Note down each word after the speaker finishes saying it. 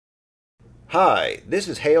Hi, this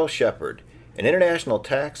is Hale Shepard, an international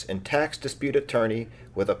tax and tax dispute attorney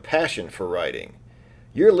with a passion for writing.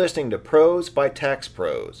 You're listening to Prose by Tax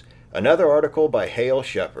Pros, another article by Hale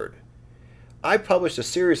Shepard. I published a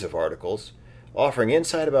series of articles offering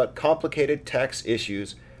insight about complicated tax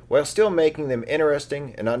issues while still making them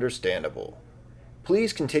interesting and understandable.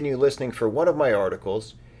 Please continue listening for one of my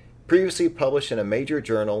articles, previously published in a major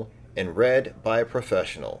journal and read by a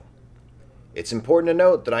professional. It's important to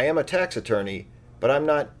note that I am a tax attorney, but I'm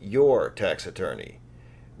not your tax attorney.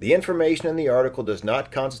 The information in the article does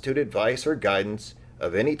not constitute advice or guidance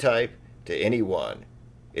of any type to anyone.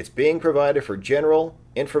 It's being provided for general,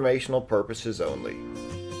 informational purposes only.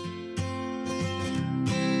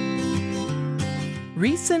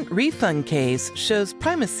 Recent refund case shows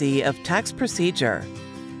primacy of tax procedure.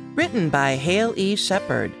 Written by Hale E.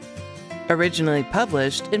 Shepard. Originally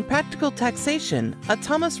published in Practical Taxation, a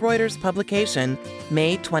Thomson Reuters publication,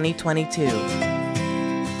 May 2022.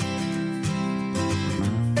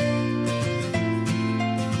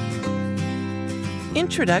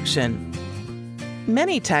 Introduction.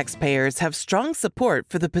 Many taxpayers have strong support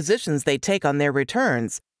for the positions they take on their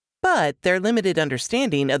returns, but their limited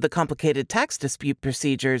understanding of the complicated tax dispute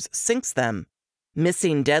procedures sinks them.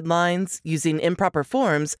 Missing deadlines, using improper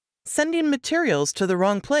forms, sending materials to the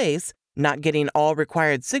wrong place, not getting all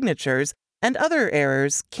required signatures, and other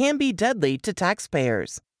errors can be deadly to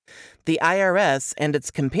taxpayers. The IRS and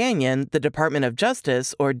its companion, the Department of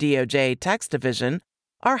Justice, or DOJ Tax Division,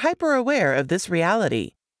 are hyper-aware of this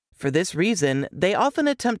reality. For this reason, they often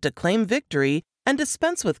attempt to claim victory and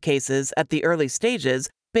dispense with cases at the early stages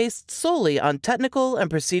based solely on technical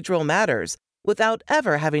and procedural matters, without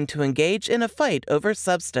ever having to engage in a fight over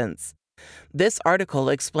substance. This article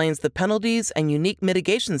explains the penalties and unique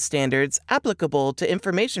mitigation standards applicable to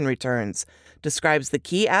information returns, describes the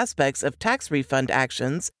key aspects of tax refund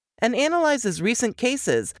actions, and analyzes recent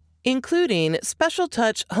cases, including Special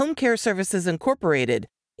Touch Home Care Services Incorporated,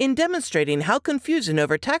 in demonstrating how confusion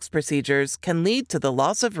over tax procedures can lead to the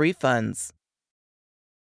loss of refunds.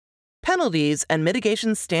 Penalties and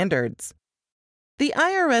mitigation standards. The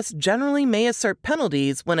IRS generally may assert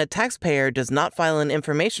penalties when a taxpayer does not file an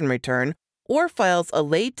information return or files a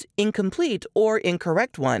late, incomplete, or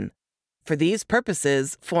incorrect one. For these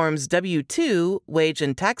purposes, Forms W-2, Wage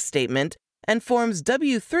and Tax Statement, and Forms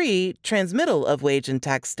W-3, Transmittal of Wage and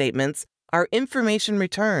Tax Statements, are information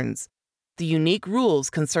returns. The unique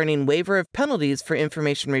rules concerning waiver of penalties for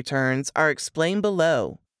information returns are explained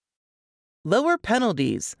below. Lower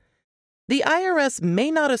penalties. The IRS may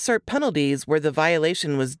not assert penalties where the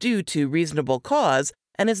violation was due to reasonable cause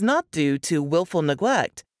and is not due to willful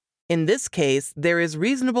neglect. In this case, there is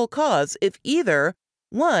reasonable cause if either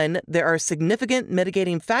 1. There are significant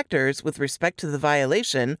mitigating factors with respect to the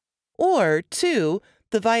violation, or 2.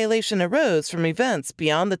 The violation arose from events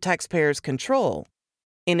beyond the taxpayer's control.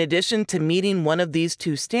 In addition to meeting one of these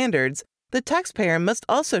two standards, the taxpayer must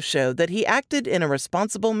also show that he acted in a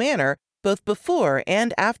responsible manner both before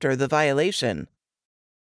and after the violation.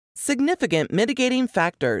 Significant mitigating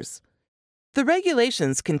factors. The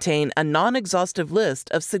regulations contain a non-exhaustive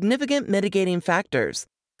list of significant mitigating factors.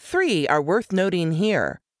 3 are worth noting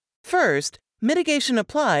here. First, mitigation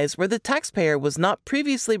applies where the taxpayer was not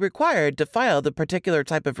previously required to file the particular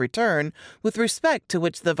type of return with respect to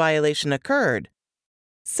which the violation occurred.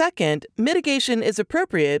 Second, mitigation is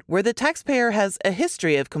appropriate where the taxpayer has a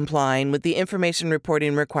history of complying with the information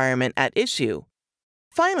reporting requirement at issue.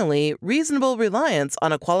 Finally, reasonable reliance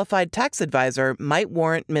on a qualified tax advisor might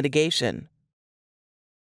warrant mitigation.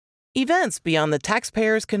 Events beyond the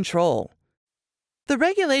taxpayer's control. The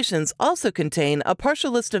regulations also contain a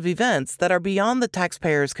partial list of events that are beyond the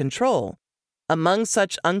taxpayer's control. Among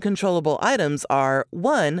such uncontrollable items are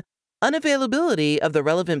 1. Unavailability of the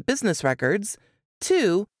relevant business records,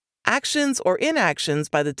 2. Actions or inactions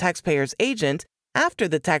by the taxpayer's agent after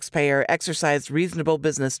the taxpayer exercised reasonable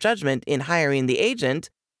business judgment in hiring the agent,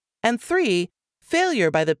 and 3.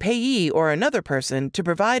 Failure by the payee or another person to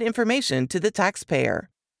provide information to the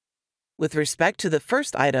taxpayer. With respect to the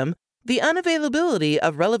first item, the unavailability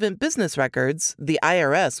of relevant business records, the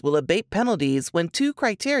IRS will abate penalties when two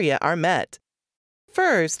criteria are met.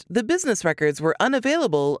 First, the business records were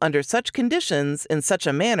unavailable under such conditions, in such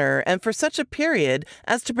a manner, and for such a period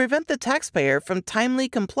as to prevent the taxpayer from timely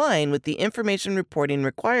complying with the information reporting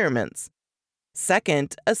requirements.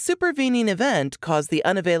 Second, a supervening event caused the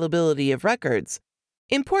unavailability of records.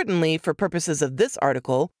 Importantly, for purposes of this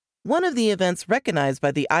article, one of the events recognized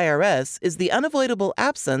by the IRS is the unavoidable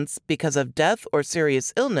absence, because of death or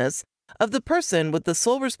serious illness, of the person with the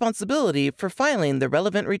sole responsibility for filing the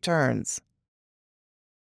relevant returns.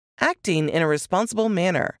 Acting in a responsible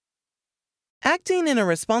manner. Acting in a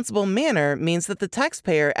responsible manner means that the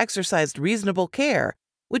taxpayer exercised reasonable care,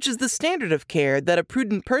 which is the standard of care that a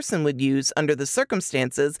prudent person would use under the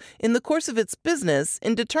circumstances in the course of its business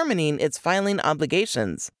in determining its filing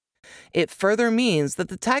obligations. It further means that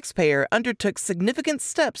the taxpayer undertook significant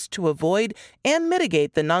steps to avoid and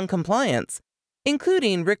mitigate the noncompliance,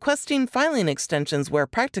 including requesting filing extensions where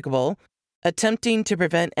practicable, attempting to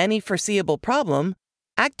prevent any foreseeable problem,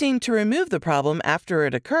 acting to remove the problem after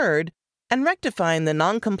it occurred, and rectifying the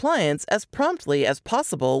noncompliance as promptly as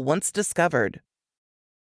possible once discovered.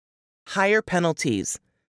 Higher penalties.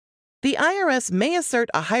 The IRS may assert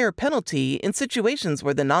a higher penalty in situations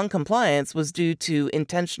where the noncompliance was due to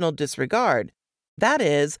intentional disregard, that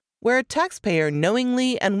is, where a taxpayer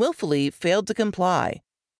knowingly and willfully failed to comply.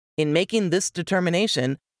 In making this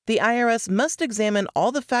determination, the IRS must examine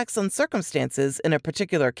all the facts and circumstances in a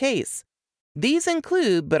particular case. These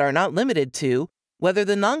include, but are not limited to, whether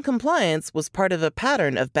the noncompliance was part of a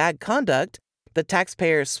pattern of bad conduct, the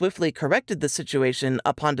taxpayer swiftly corrected the situation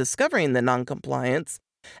upon discovering the noncompliance,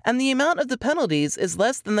 and the amount of the penalties is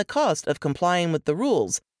less than the cost of complying with the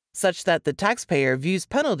rules, such that the taxpayer views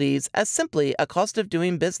penalties as simply a cost of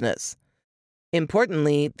doing business.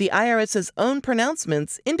 Importantly, the IRS's own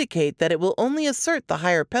pronouncements indicate that it will only assert the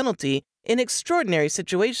higher penalty in extraordinary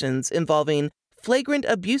situations involving flagrant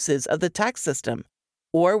abuses of the tax system,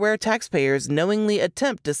 or where taxpayers knowingly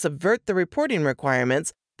attempt to subvert the reporting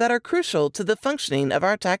requirements that are crucial to the functioning of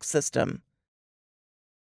our tax system.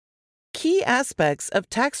 Key aspects of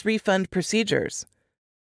tax refund procedures.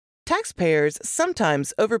 Taxpayers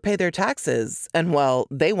sometimes overpay their taxes, and, well,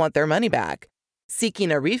 they want their money back.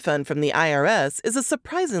 Seeking a refund from the IRS is a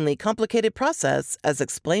surprisingly complicated process, as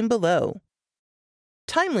explained below.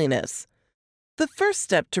 Timeliness. The first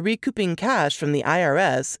step to recouping cash from the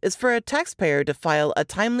IRS is for a taxpayer to file a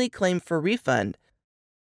timely claim for refund.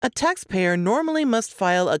 A taxpayer normally must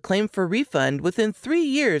file a claim for refund within 3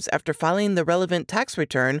 years after filing the relevant tax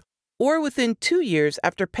return or within 2 years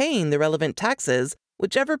after paying the relevant taxes,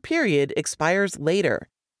 whichever period expires later.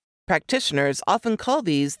 Practitioners often call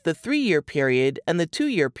these the 3-year period and the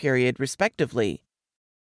 2-year period, respectively.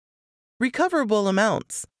 Recoverable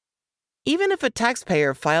amounts. Even if a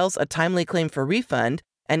taxpayer files a timely claim for refund,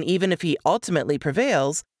 and even if he ultimately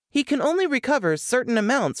prevails, he can only recover certain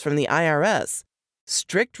amounts from the IRS.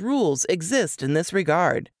 Strict rules exist in this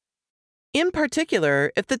regard. In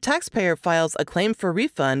particular, if the taxpayer files a claim for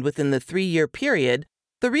refund within the 3-year period,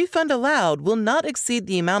 the refund allowed will not exceed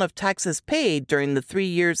the amount of taxes paid during the 3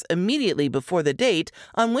 years immediately before the date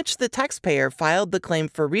on which the taxpayer filed the claim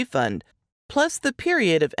for refund, plus the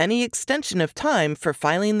period of any extension of time for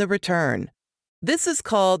filing the return. This is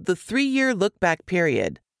called the 3-year look-back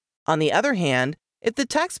period. On the other hand, if the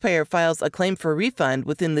taxpayer files a claim for refund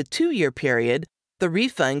within the 2-year period, the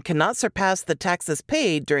refund cannot surpass the taxes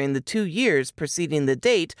paid during the 2 years preceding the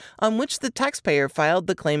date on which the taxpayer filed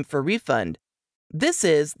the claim for refund. This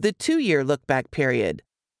is the 2-year look-back period.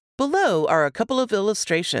 Below are a couple of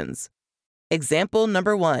illustrations. Example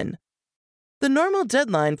number 1. The normal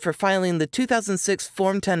deadline for filing the 2006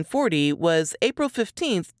 Form 1040 was April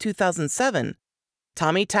 15, 2007.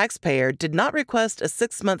 Tommy taxpayer did not request a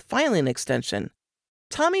 6-month filing extension.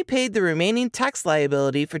 Tommy paid the remaining tax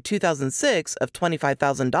liability for 2006 of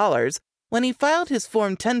 $25,000 when he filed his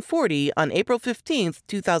Form 1040 on April 15,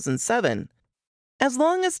 2007. As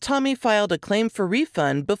long as Tommy filed a claim for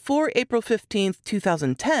refund before April 15,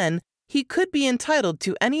 2010, he could be entitled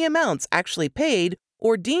to any amounts actually paid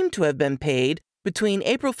or deemed to have been paid between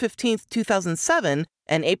April 15, 2007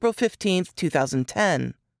 and April 15,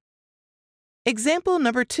 2010. Example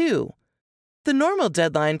number 2. The normal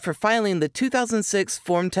deadline for filing the 2006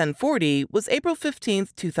 Form 1040 was April 15,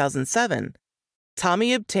 2007.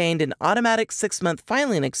 Tommy obtained an automatic 6-month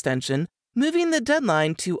filing extension, moving the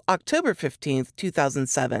deadline to October 15,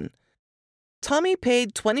 2007. Tommy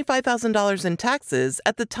paid $25,000 in taxes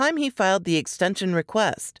at the time he filed the extension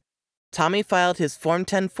request. Tommy filed his Form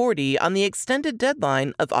 1040 on the extended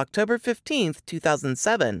deadline of October 15,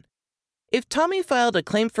 2007. If Tommy filed a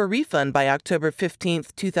claim for refund by October 15,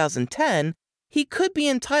 2010, he could be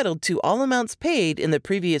entitled to all amounts paid in the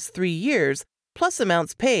previous 3 years, plus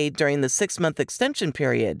amounts paid during the 6-month extension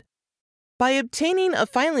period. By obtaining a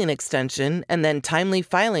filing extension and then timely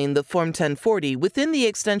filing the Form 1040 within the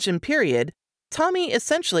extension period, Tommy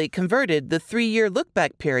essentially converted the 3-year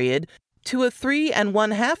look-back period to a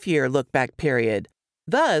 3.5-year look-back period.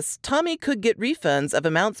 Thus, Tommy could get refunds of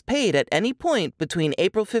amounts paid at any point between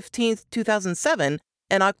April 15, 2007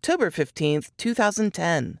 and October 15,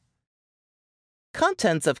 2010.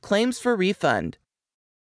 Contents of claims for refund.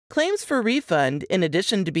 Claims for refund, in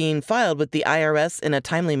addition to being filed with the IRS in a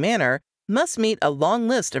timely manner, must meet a long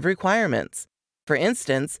list of requirements. For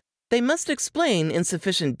instance, they must explain in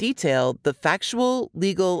sufficient detail the factual,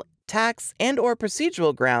 legal, tax, and/or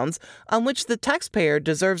procedural grounds on which the taxpayer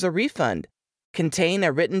deserves a refund, contain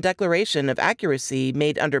a written declaration of accuracy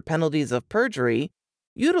made under penalties of perjury,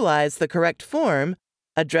 utilize the correct form,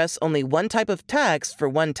 address only one type of tax for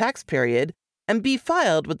one tax period, and be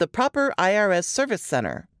filed with the proper IRS Service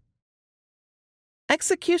Center.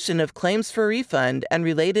 Execution of claims for refund and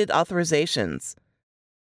related authorizations.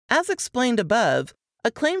 As explained above,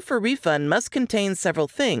 a claim for refund must contain several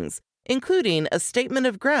things, including a statement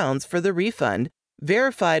of grounds for the refund,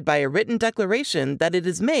 verified by a written declaration that it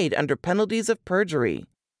is made under penalties of perjury.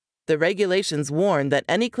 The regulations warn that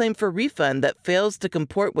any claim for refund that fails to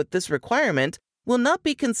comport with this requirement will not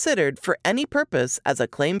be considered for any purpose as a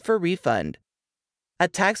claim for refund. A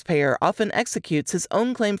taxpayer often executes his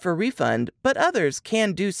own claim for refund, but others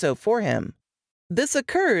can do so for him. This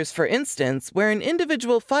occurs, for instance, where an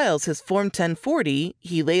individual files his Form 1040,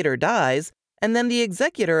 he later dies, and then the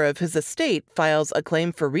executor of his estate files a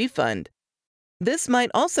claim for refund. This might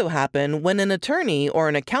also happen when an attorney or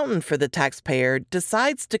an accountant for the taxpayer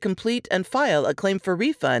decides to complete and file a claim for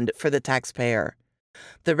refund for the taxpayer.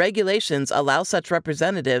 The regulations allow such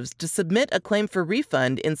representatives to submit a claim for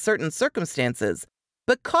refund in certain circumstances,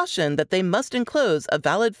 but caution that they must enclose a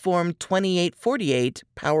valid Form 2848,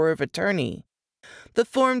 Power of Attorney. The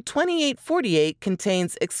Form 2848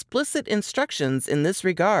 contains explicit instructions in this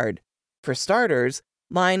regard. For starters,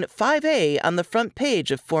 line 5A on the front page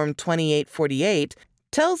of Form 2848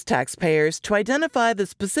 tells taxpayers to identify the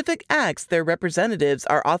specific acts their representatives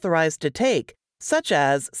are authorized to take, such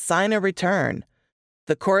as sign a return.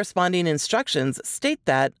 The corresponding instructions state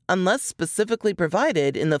that, unless specifically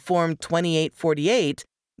provided in the Form 2848,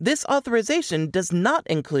 this authorization does not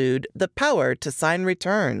include the power to sign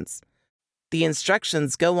returns. The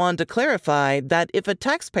instructions go on to clarify that if a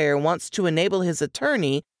taxpayer wants to enable his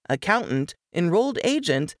attorney, accountant, enrolled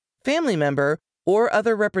agent, family member, or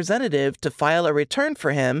other representative to file a return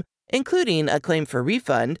for him, including a claim for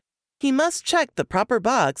refund, he must check the proper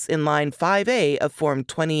box in line 5A of Form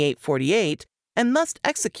 2848 and must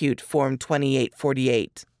execute Form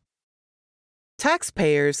 2848.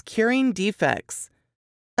 Taxpayers curing defects.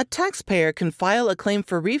 A taxpayer can file a claim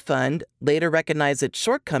for refund, later recognize its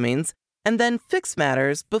shortcomings, and then fix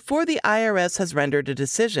matters before the IRS has rendered a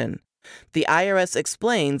decision. The IRS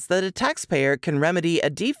explains that a taxpayer can remedy a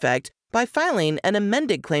defect by filing an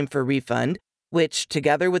amended claim for refund, which,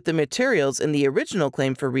 together with the materials in the original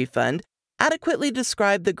claim for refund, adequately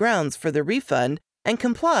describe the grounds for the refund and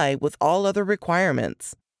comply with all other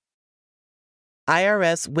requirements.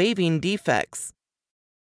 IRS waiving defects.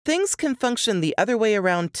 Things can function the other way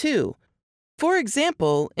around too. For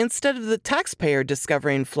example, instead of the taxpayer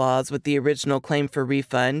discovering flaws with the original claim for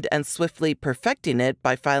refund and swiftly perfecting it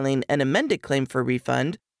by filing an amended claim for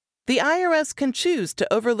refund, the IRS can choose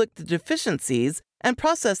to overlook the deficiencies and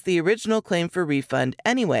process the original claim for refund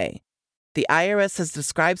anyway. The IRS has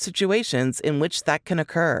described situations in which that can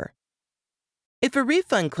occur. If a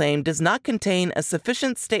refund claim does not contain a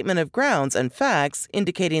sufficient statement of grounds and facts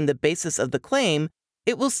indicating the basis of the claim,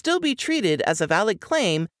 it will still be treated as a valid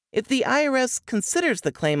claim if the IRS considers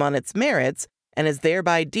the claim on its merits and is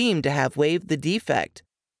thereby deemed to have waived the defect.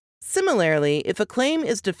 Similarly, if a claim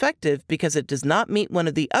is defective because it does not meet one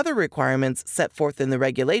of the other requirements set forth in the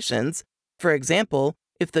regulations, for example,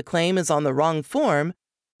 if the claim is on the wrong form,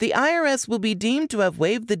 the IRS will be deemed to have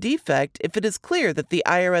waived the defect if it is clear that the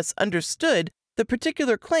IRS understood the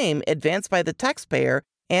particular claim advanced by the taxpayer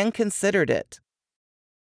and considered it.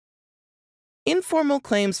 Informal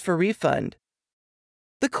claims for refund.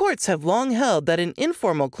 The courts have long held that an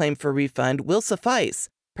informal claim for refund will suffice,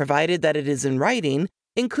 provided that it is in writing,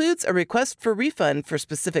 includes a request for refund for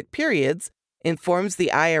specific periods, informs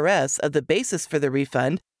the IRS of the basis for the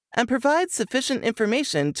refund, and provides sufficient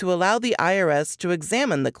information to allow the IRS to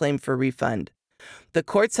examine the claim for refund. The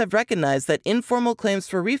courts have recognized that informal claims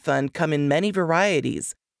for refund come in many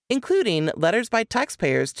varieties, including letters by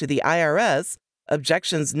taxpayers to the IRS,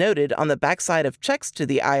 objections noted on the backside of checks to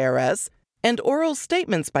the IRS, and oral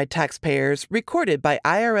statements by taxpayers recorded by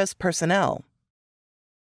IRS personnel.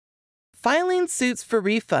 Filing suits for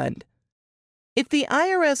refund. If the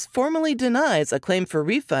IRS formally denies a claim for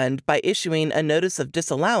refund by issuing a notice of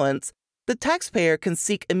disallowance, the taxpayer can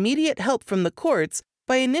seek immediate help from the courts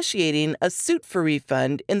by initiating a suit for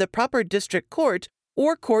refund in the proper district court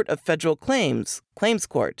or court of federal claims, claims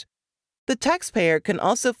court. The taxpayer can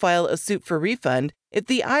also file a suit for refund if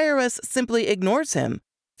the IRS simply ignores him,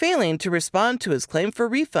 failing to respond to his claim for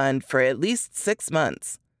refund for at least 6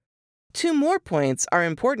 months. 2 more points are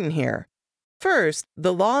important here. First,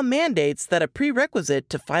 the law mandates that a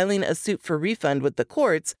prerequisite to filing a suit for refund with the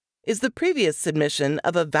courts is the previous submission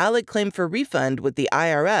of a valid claim for refund with the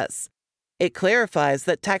IRS. It clarifies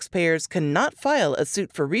that taxpayers cannot file a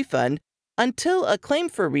suit for refund until a claim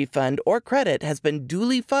for refund or credit has been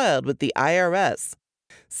duly filed with the IRS.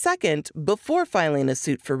 Second, before filing a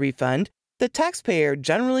suit for refund, the taxpayer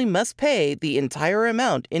generally must pay the entire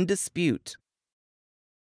amount in dispute.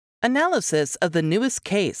 Analysis of the newest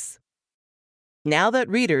case. Now that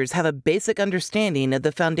readers have a basic understanding of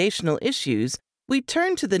the foundational issues, we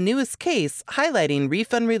turn to the newest case highlighting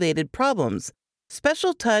refund-related problems,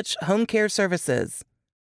 Special Touch Home Care Services.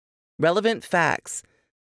 Relevant facts.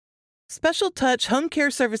 Special Touch Home Care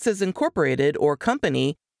Services Incorporated, or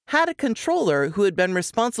company, had a controller who had been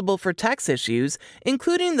responsible for tax issues,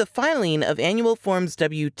 including the filing of annual Forms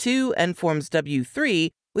W-2 and Forms W-3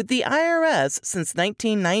 with the IRS since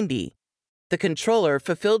 1990. The controller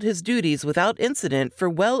fulfilled his duties without incident for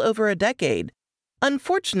well over a decade.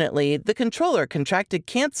 Unfortunately, the controller contracted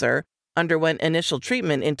cancer, underwent initial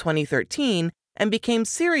treatment in 2013, and became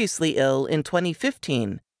seriously ill in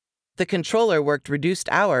 2015. The controller worked reduced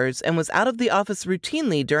hours and was out of the office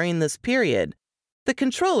routinely during this period. The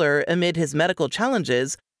controller, amid his medical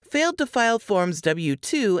challenges, failed to file Forms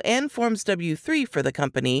W-2 and Forms W-3 for the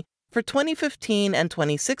company for 2015 and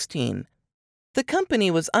 2016. The company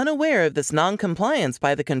was unaware of this non-compliance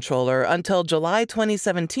by the controller until July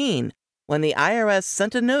 2017, when the IRS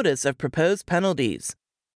sent a notice of proposed penalties.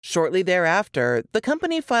 Shortly thereafter, the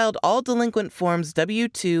company filed all delinquent Forms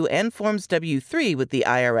W-2 and Forms W-3 with the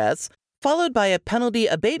IRS, followed by a penalty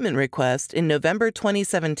abatement request in November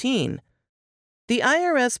 2017. The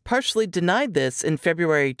IRS partially denied this in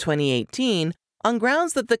February 2018 on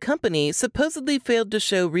grounds that the company supposedly failed to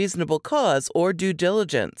show reasonable cause or due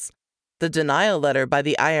diligence. The denial letter by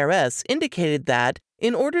the IRS indicated that,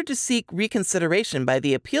 in order to seek reconsideration by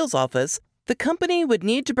the appeals office, the company would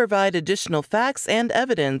need to provide additional facts and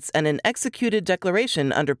evidence and an executed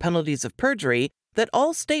declaration under penalties of perjury that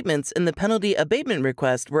all statements in the penalty abatement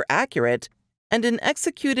request were accurate, and an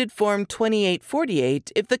executed Form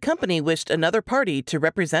 2848 if the company wished another party to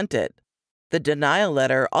represent it. The denial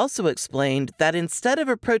letter also explained that instead of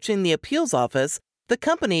approaching the appeals office, the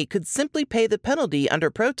company could simply pay the penalty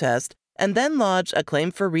under protest and then lodge a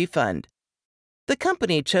claim for refund. The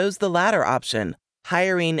company chose the latter option,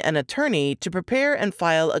 hiring an attorney to prepare and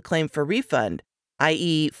file a claim for refund,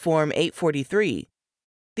 i.e. Form 843.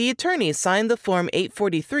 The attorney signed the Form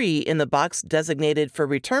 843 in the box designated for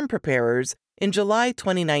return preparers in July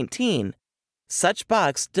 2019. Such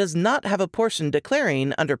box does not have a portion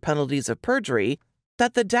declaring, under penalties of perjury,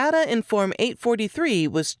 that the data in Form 843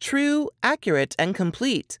 was true, accurate, and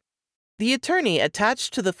complete. The attorney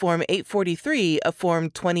attached to the Form 843 a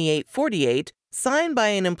Form 2848 signed by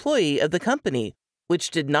an employee of the company,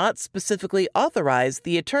 which did not specifically authorize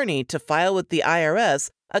the attorney to file with the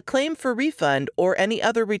IRS a claim for refund or any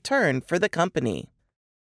other return for the company.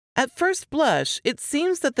 At first blush, it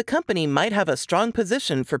seems that the company might have a strong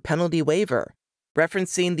position for penalty waiver.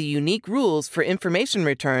 Referencing the unique rules for information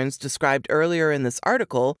returns described earlier in this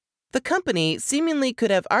article, the company seemingly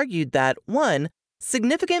could have argued that 1.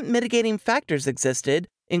 Significant mitigating factors existed,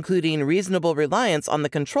 including reasonable reliance on the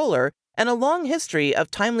controller and a long history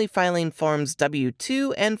of timely filing Forms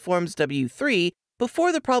W-2 and Forms W-3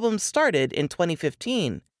 before the problems started in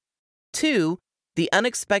 2015. 2. The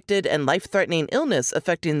unexpected and life-threatening illness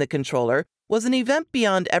affecting the controller was an event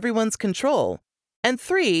beyond everyone's control. And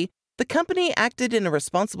 3. The company acted in a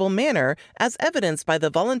responsible manner, as evidenced by the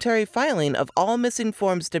voluntary filing of all missing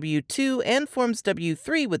Forms W-2 and Forms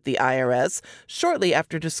W-3 with the IRS shortly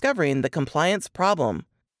after discovering the compliance problem.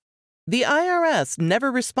 The IRS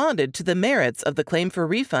never responded to the merits of the claim for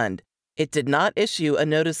refund. It did not issue a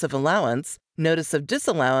notice of allowance, notice of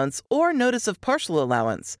disallowance, or notice of partial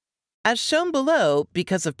allowance. As shown below,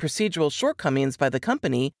 because of procedural shortcomings by the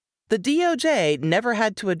company, the DOJ never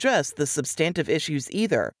had to address the substantive issues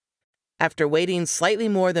either. After waiting slightly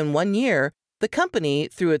more than 1 year, the company,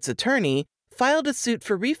 through its attorney, filed a suit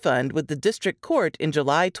for refund with the district court in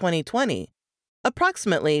July 2020.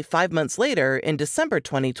 Approximately 5 months later, in December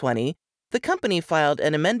 2020, the company filed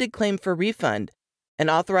an amended claim for refund. An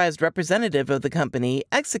authorized representative of the company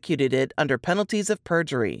executed it under penalties of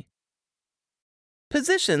perjury.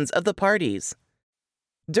 Positions of the parties.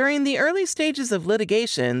 During the early stages of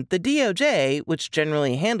litigation, the DOJ, which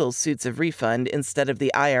generally handles suits of refund instead of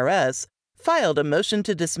the IRS, filed a motion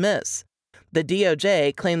to dismiss. The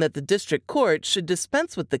DOJ claimed that the district court should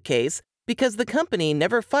dispense with the case because the company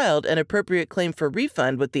never filed an appropriate claim for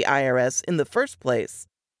refund with the IRS in the first place.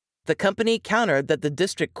 The company countered that the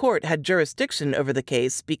district court had jurisdiction over the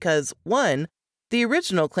case because 1. The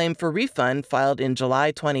original claim for refund filed in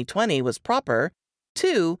July 2020 was proper,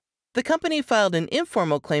 2. The company filed an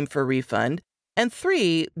informal claim for refund, and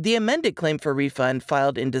 3. The amended claim for refund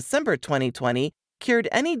filed in December 2020 cured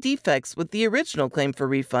any defects with the original claim for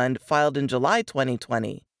refund filed in July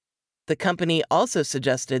 2020. The company also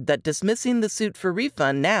suggested that dismissing the suit for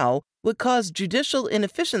refund now would cause judicial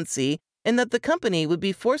inefficiency and that the company would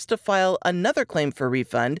be forced to file another claim for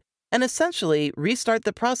refund and essentially restart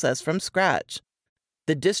the process from scratch.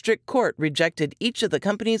 The district court rejected each of the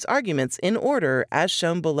company's arguments in order as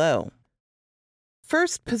shown below.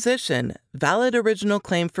 First position, valid original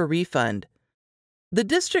claim for refund. The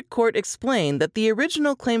district court explained that the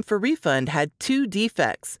original claim for refund had 2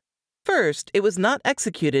 defects. First, it was not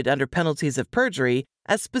executed under penalties of perjury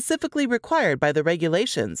as specifically required by the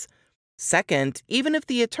regulations. Second, even if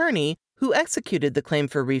the attorney who executed the claim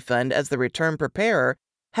for refund as the return preparer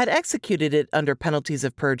had executed it under penalties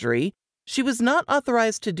of perjury, she was not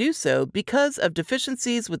authorized to do so because of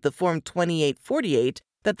deficiencies with the Form 2848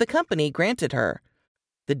 that the company granted her.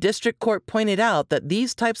 The district court pointed out that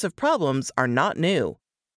these types of problems are not new.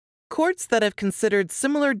 Courts that have considered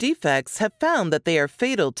similar defects have found that they are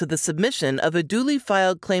fatal to the submission of a duly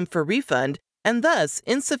filed claim for refund and thus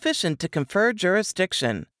insufficient to confer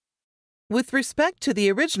jurisdiction. With respect to the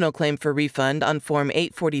original claim for refund on Form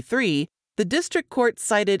 843, the district court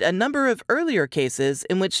cited a number of earlier cases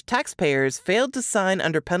in which taxpayers failed to sign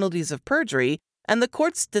under penalties of perjury and the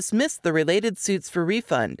courts dismissed the related suits for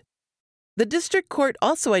refund. The district court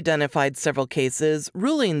also identified several cases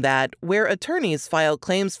ruling that where attorneys file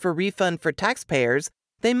claims for refund for taxpayers,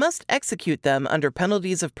 they must execute them under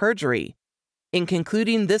penalties of perjury. In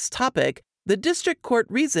concluding this topic, the district court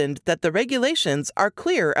reasoned that the regulations are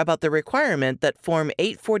clear about the requirement that Form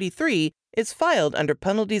 843 is filed under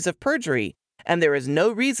penalties of perjury, and there is no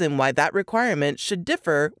reason why that requirement should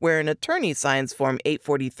differ where an attorney signs Form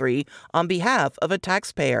 843 on behalf of a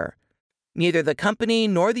taxpayer. Neither the company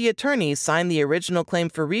nor the attorney signed the original claim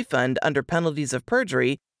for refund under penalties of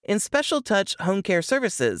perjury in Special Touch Home Care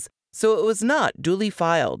Services, so it was not duly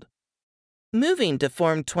filed. Moving to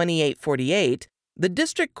Form 2848, the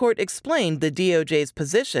district court explained the DOJ's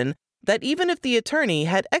position that even if the attorney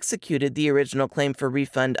had executed the original claim for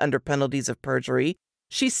refund under penalties of perjury,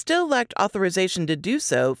 she still lacked authorization to do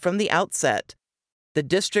so from the outset. The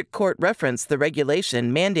district court referenced the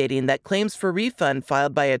regulation mandating that claims for refund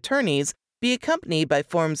filed by attorneys be accompanied by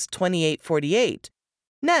Forms 2848.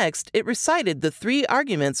 Next, it recited the 3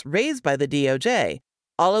 arguments raised by the DOJ,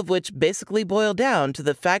 all of which basically boil down to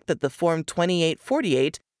the fact that the Form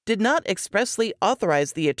 2848 did not expressly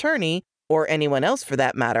authorize the attorney, or anyone else for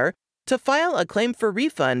that matter, to file a claim for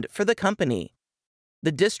refund for the company.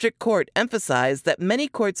 The district court emphasized that many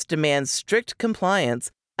courts demand strict compliance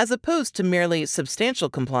as opposed to merely substantial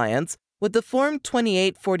compliance with the Form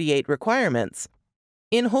 2848 requirements.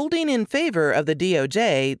 In holding in favor of the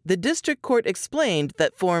DOJ, the district court explained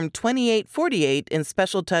that Form 2848 in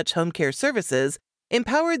Special Touch Home Care Services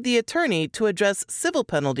empowered the attorney to address civil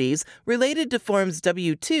penalties related to Forms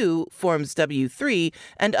W-2, Forms W-3,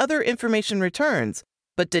 and other information returns,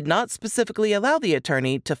 but did not specifically allow the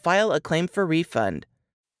attorney to file a claim for refund.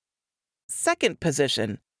 Second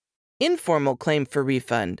position, informal claim for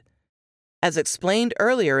refund. As explained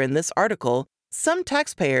earlier in this article, some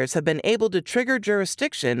taxpayers have been able to trigger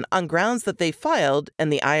jurisdiction on grounds that they filed, and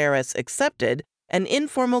the IRS accepted, an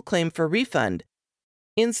informal claim for refund.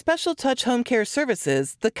 In Special Touch Home Care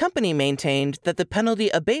Services, the company maintained that the penalty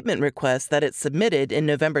abatement request that it submitted in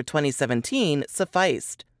November 2017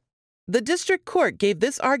 sufficed. The district court gave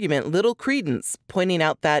this argument little credence, pointing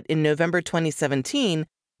out that in November 2017,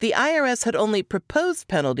 the IRS had only proposed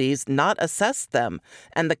penalties, not assessed them,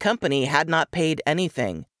 and the company had not paid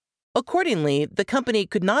anything. Accordingly, the company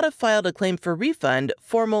could not have filed a claim for refund,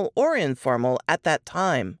 formal or informal, at that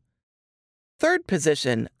time. Third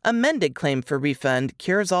position, amended claim for refund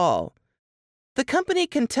cures all. The company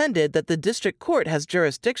contended that the district court has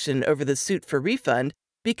jurisdiction over the suit for refund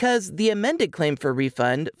because the amended claim for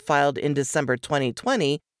refund, filed in December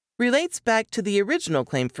 2020, relates back to the original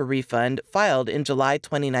claim for refund filed in July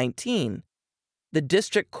 2019. The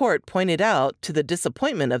district court pointed out, to the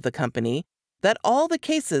disappointment of the company, that all the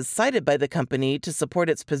cases cited by the company to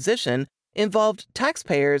support its position involved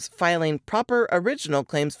taxpayers filing proper original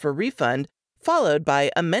claims for refund followed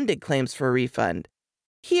by amended claims for refund.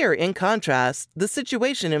 Here, in contrast, the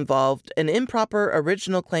situation involved an improper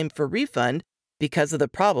original claim for refund because of the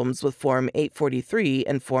problems with Form 843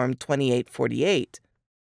 and Form 2848.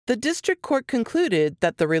 The district court concluded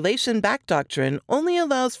that the relation back doctrine only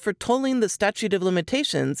allows for tolling the statute of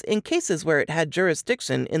limitations in cases where it had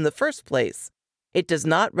jurisdiction in the first place. It does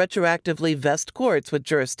not retroactively vest courts with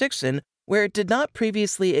jurisdiction where it did not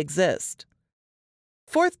previously exist.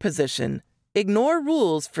 Fourth position, ignore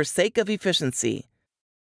rules for sake of efficiency.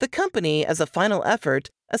 The company, as a final effort,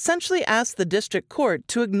 essentially asked the district court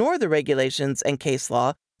to ignore the regulations and case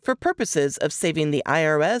law for purposes of saving the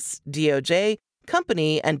IRS, DOJ,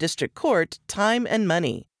 company, and district court time and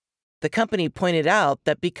money. The company pointed out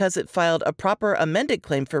that because it filed a proper amended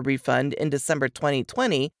claim for refund in December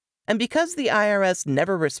 2020, and because the IRS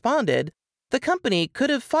never responded, the company could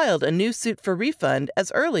have filed a new suit for refund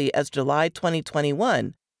as early as July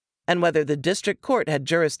 2021, and whether the district court had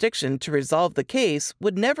jurisdiction to resolve the case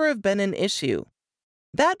would never have been an issue.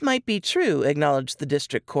 That might be true, acknowledged the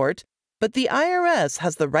district court, but the IRS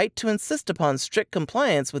has the right to insist upon strict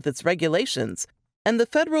compliance with its regulations, and the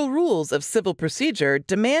federal rules of civil procedure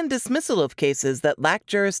demand dismissal of cases that lack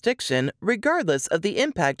jurisdiction regardless of the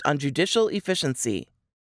impact on judicial efficiency.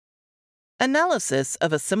 Analysis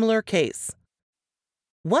of a similar case.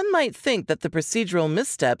 One might think that the procedural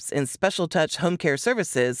missteps in special touch home care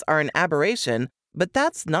services are an aberration, but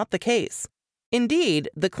that's not the case. Indeed,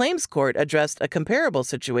 the claims court addressed a comparable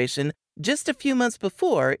situation just a few months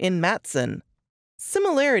before in Matson.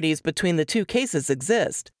 Similarities between the two cases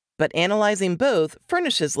exist, but analyzing both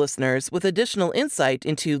furnishes listeners with additional insight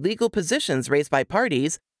into legal positions raised by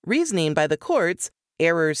parties, reasoning by the courts,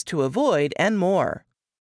 errors to avoid, and more.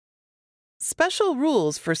 Special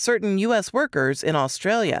rules for certain U.S. workers in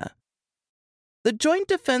Australia. The Joint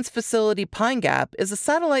Defense Facility Pine Gap is a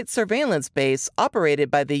satellite surveillance base operated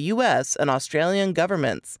by the U.S. and Australian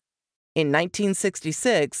governments. In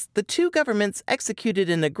 1966, the two governments executed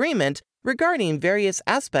an agreement regarding various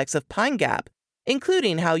aspects of Pine Gap,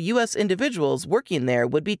 including how U.S. individuals working there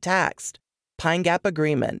would be taxed. Pine Gap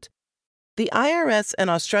Agreement. The IRS and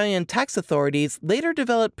Australian tax authorities later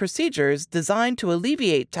developed procedures designed to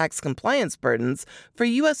alleviate tax compliance burdens for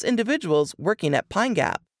U.S. individuals working at Pine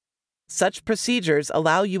Gap. Such procedures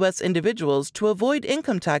allow U.S. individuals to avoid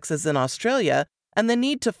income taxes in Australia and the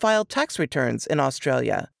need to file tax returns in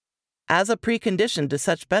Australia. As a precondition to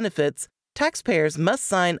such benefits, taxpayers must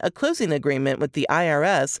sign a closing agreement with the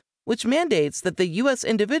IRS, which mandates that the U.S.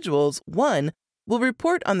 individuals, 1, will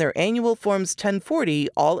report on their annual Forms 1040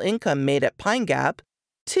 all income made at Pine Gap,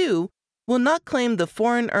 2, will not claim the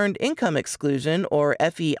Foreign Earned Income Exclusion, or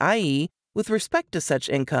FEIE, with respect to such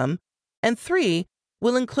income, and 3,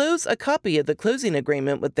 will enclose a copy of the closing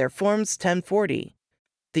agreement with their Forms 1040.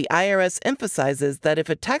 The IRS emphasizes that if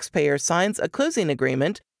a taxpayer signs a closing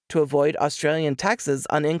agreement to avoid Australian taxes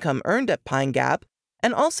on income earned at Pine Gap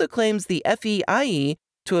and also claims the FEIE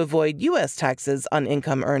to avoid U.S. taxes on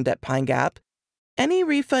income earned at Pine Gap, any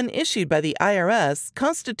refund issued by the IRS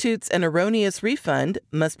constitutes an erroneous refund,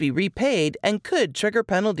 must be repaid, and could trigger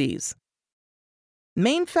penalties.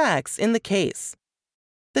 Main facts in the case.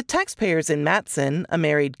 The taxpayers in Matson, a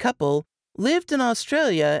married couple, lived in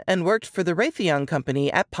Australia and worked for the Raytheon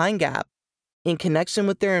Company at Pine Gap. In connection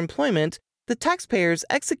with their employment, the taxpayers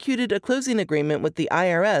executed a closing agreement with the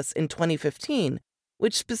IRS in 2015,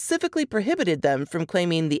 which specifically prohibited them from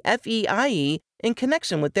claiming the FEIE in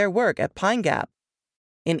connection with their work at Pine Gap.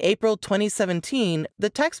 In April 2017, the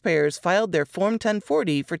taxpayers filed their Form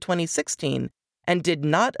 1040 for 2016 and did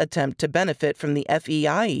not attempt to benefit from the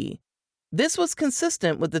FEIE. This was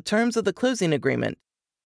consistent with the terms of the closing agreement.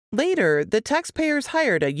 Later, the taxpayers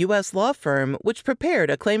hired a U.S. law firm which prepared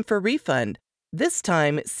a claim for refund, this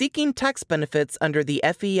time seeking tax benefits under the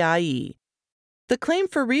FEIE. The claim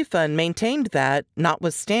for refund maintained that,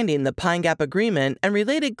 notwithstanding the Pine Gap Agreement and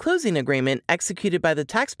related closing agreement executed by the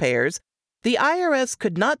taxpayers, the IRS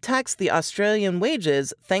could not tax the Australian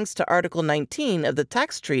wages thanks to Article 19 of the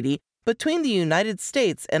tax treaty between the United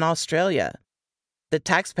States and Australia. The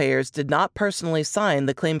taxpayers did not personally sign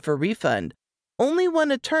the claim for refund. Only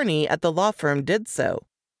one attorney at the law firm did so.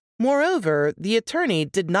 Moreover, the attorney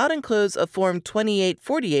did not enclose a Form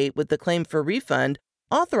 2848 with the claim for refund,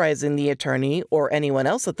 authorizing the attorney or anyone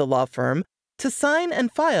else at the law firm to sign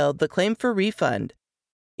and file the claim for refund.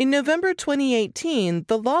 In November 2018,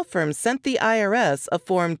 the law firm sent the IRS a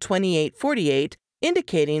Form 2848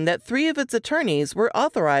 indicating that 3 of its attorneys were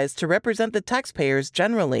authorized to represent the taxpayers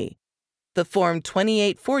generally. The Form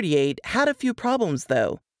 2848 had a few problems,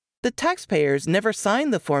 though. The taxpayers never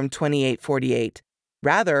signed the Form 2848.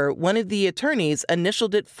 Rather, one of the attorneys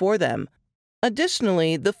initialed it for them.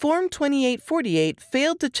 Additionally, the Form 2848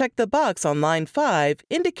 failed to check the box on line 5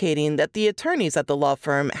 indicating that the attorneys at the law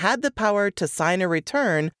firm had the power to sign a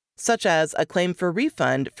return, such as a claim for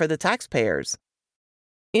refund for the taxpayers.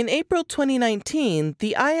 In April 2019,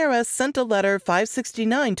 the IRS sent a letter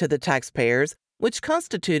 569 to the taxpayers, which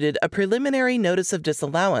constituted a preliminary notice of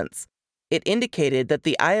disallowance. It indicated that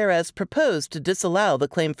the IRS proposed to disallow the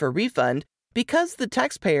claim for refund because the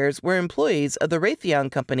taxpayers were employees of the Raytheon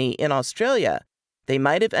Company in Australia. They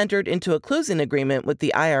might have entered into a closing agreement with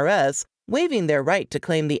the IRS, waiving their right to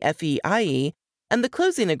claim the FEIE, and the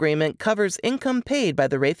closing agreement covers income paid by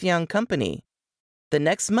the Raytheon Company. The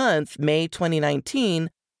next month, May 2019,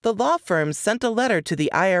 the law firm sent a letter to the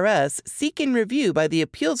IRS seeking review by the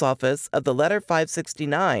appeals office of the letter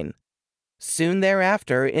 569. Soon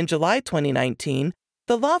thereafter, in July 2019,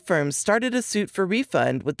 the law firm started a suit for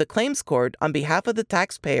refund with the claims court on behalf of the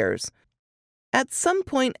taxpayers. At some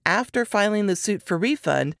point after filing the suit for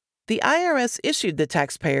refund, the IRS issued the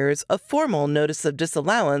taxpayers a formal notice of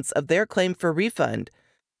disallowance of their claim for refund.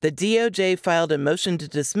 The DOJ filed a motion to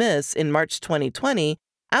dismiss in March 2020,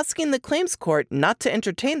 asking the claims court not to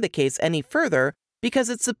entertain the case any further because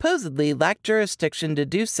it supposedly lacked jurisdiction to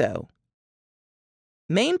do so.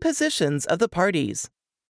 Main positions of the parties.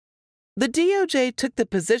 The DOJ took the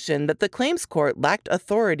position that the claims court lacked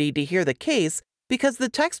authority to hear the case because the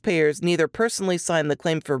taxpayers neither personally signed the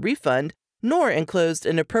claim for refund nor enclosed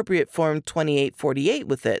an appropriate Form 2848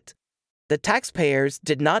 with it. The taxpayers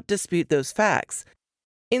did not dispute those facts.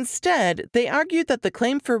 Instead, they argued that the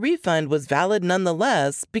claim for refund was valid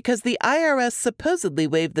nonetheless because the IRS supposedly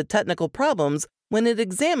waived the technical problems when it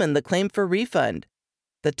examined the claim for refund.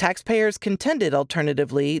 The taxpayers contended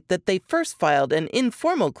alternatively that they first filed an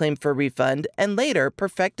informal claim for refund and later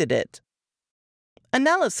perfected it.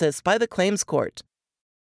 Analysis by the claims court.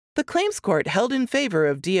 The claims court held in favor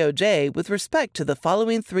of DOJ with respect to the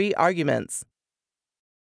following three arguments.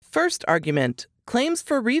 First argument, claims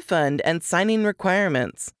for refund and signing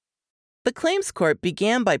requirements. The claims court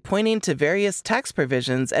began by pointing to various tax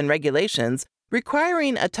provisions and regulations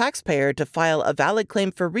requiring a taxpayer to file a valid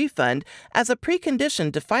claim for refund as a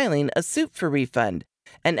precondition to filing a suit for refund,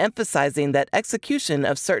 and emphasizing that execution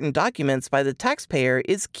of certain documents by the taxpayer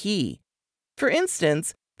is key. For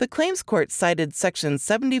instance, the claims court cited Section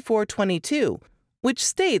 7422, which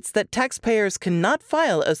states that taxpayers cannot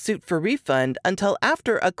file a suit for refund until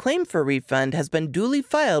after a claim for refund has been duly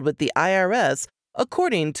filed with the IRS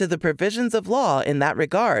according to the provisions of law in that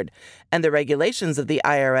regard, and the regulations of the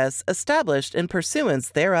IRS established in pursuance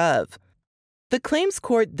thereof. The claims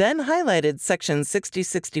court then highlighted Section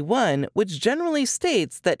 6061, which generally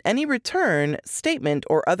states that any return, statement,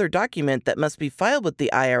 or other document that must be filed with the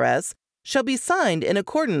IRS shall be signed in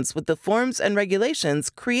accordance with the forms and regulations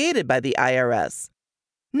created by the IRS.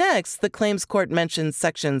 Next, the claims court mentions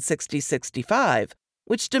Section 6065,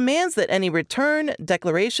 which demands that any return,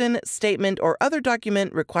 declaration, statement, or other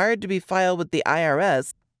document required to be filed with the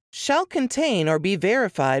IRS shall contain or be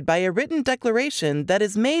verified by a written declaration that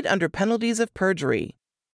is made under penalties of perjury.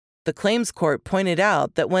 The claims court pointed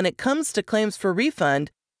out that when it comes to claims for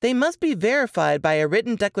refund, they must be verified by a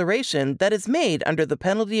written declaration that is made under the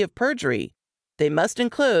penalty of perjury. They must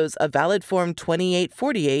enclose a valid Form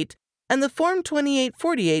 2848, and the Form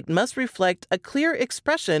 2848 must reflect a clear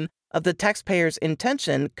expression of the taxpayer's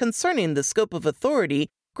intention concerning the scope of authority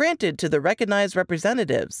granted to the recognized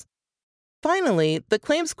representatives. Finally, the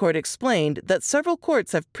claims court explained that several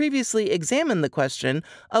courts have previously examined the question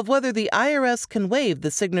of whether the IRS can waive the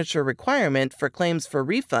signature requirement for claims for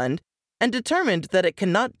refund and determined that it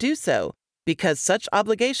cannot do so because such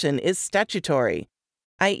obligation is statutory,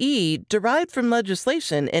 i.e., derived from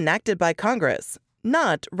legislation enacted by Congress,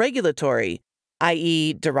 not regulatory,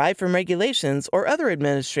 i.e., derived from regulations or other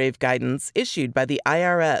administrative guidance issued by the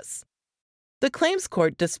IRS. The claims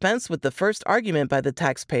court dispensed with the first argument by the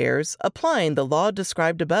taxpayers, applying the law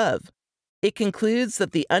described above. It concludes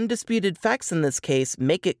that the undisputed facts in this case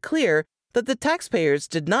make it clear that the taxpayers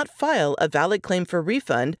did not file a valid claim for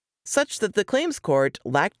refund, such that the claims court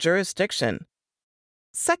lacked jurisdiction.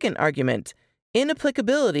 Second argument,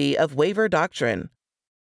 inapplicability of waiver doctrine.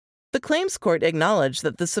 The claims court acknowledged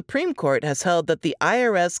that the Supreme Court has held that the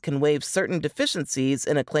IRS can waive certain deficiencies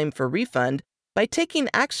in a claim for refund by taking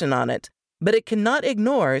action on it, but it cannot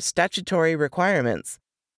ignore statutory requirements.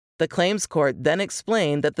 The claims court then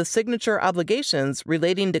explained that the signature obligations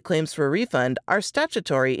relating to claims for refund are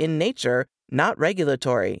statutory in nature, not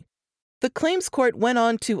regulatory. The claims court went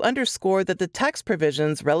on to underscore that the tax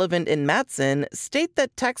provisions relevant in Mattson state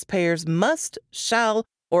that taxpayers must, shall,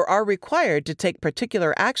 or are required to take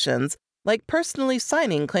particular actions, like personally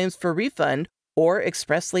signing claims for refund or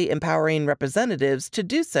expressly empowering representatives to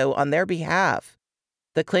do so on their behalf.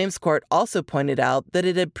 The claims court also pointed out that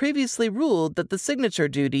it had previously ruled that the signature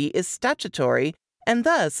duty is statutory and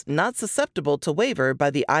thus not susceptible to waiver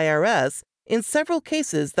by the IRS in several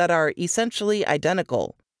cases that are essentially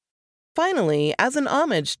identical. Finally, as an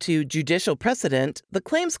homage to judicial precedent, the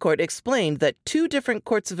Claims Court explained that two different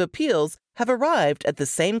courts of appeals have arrived at the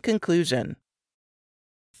same conclusion.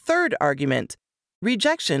 Third argument,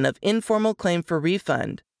 rejection of informal claim for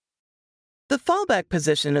refund. The fallback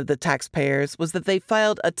position of the taxpayers was that they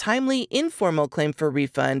filed a timely informal claim for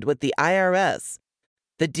refund with the IRS.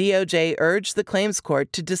 The DOJ urged the Claims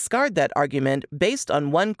Court to discard that argument based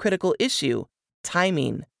on one critical issue,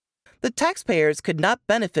 timing. The taxpayers could not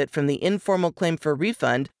benefit from the informal claim for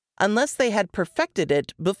refund unless they had perfected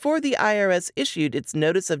it before the IRS issued its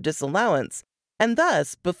notice of disallowance, and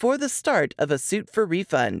thus before the start of a suit for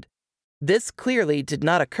refund. This clearly did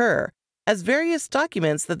not occur, as various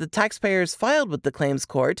documents that the taxpayers filed with the Claims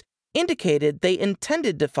Court indicated they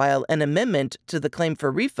intended to file an amendment to the claim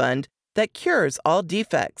for refund that cures all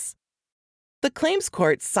defects. The Claims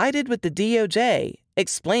Court sided with the DOJ,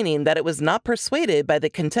 explaining that it was not persuaded by the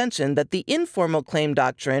contention that the informal claim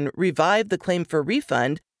doctrine revived the claim for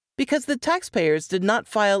refund because the taxpayers did not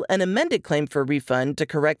file an amended claim for refund to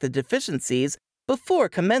correct the deficiencies before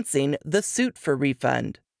commencing the suit for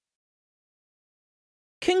refund.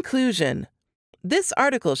 Conclusion. This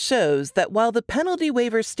article shows that while the penalty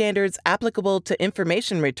waiver standards applicable to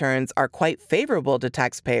information returns are quite favorable to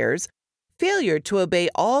taxpayers, failure to obey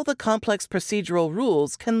all the complex procedural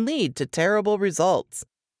rules can lead to terrible results.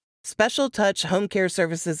 Special Touch Home Care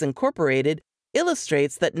Services Incorporated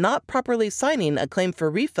illustrates that not properly signing a claim for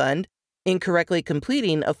refund, incorrectly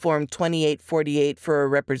completing a Form 2848 for a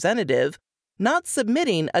representative, not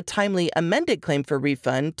submitting a timely amended claim for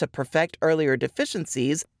refund to perfect earlier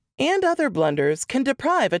deficiencies, and other blunders can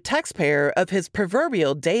deprive a taxpayer of his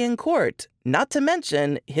proverbial day in court, not to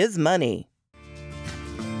mention his money.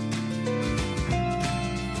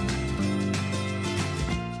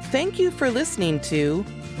 Thank you for listening to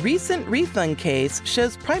Recent Refund Case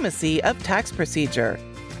Shows Primacy of Tax Procedure,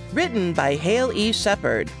 written by Hale E.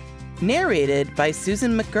 Shepard, narrated by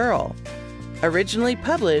Susan McGurl. Originally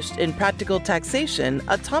published in Practical Taxation,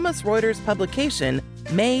 a Thomson Reuters publication,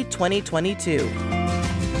 May 2022.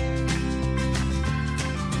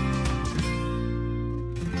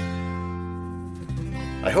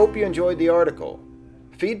 I hope you enjoyed the article.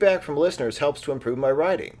 Feedback from listeners helps to improve my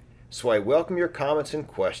writing, so I welcome your comments and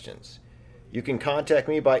questions. You can contact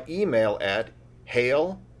me by email at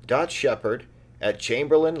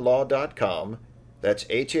hale.shepherd@chamberlainlaw.com. That's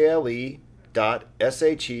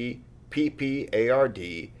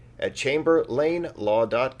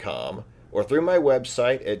hale.shepherd@chamberlainlaw.com, or through my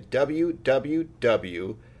website at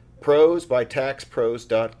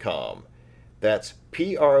www.prosebytaxpros.com. That's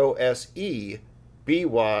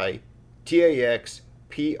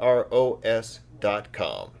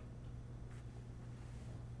PROSEBYTAXPROS.com.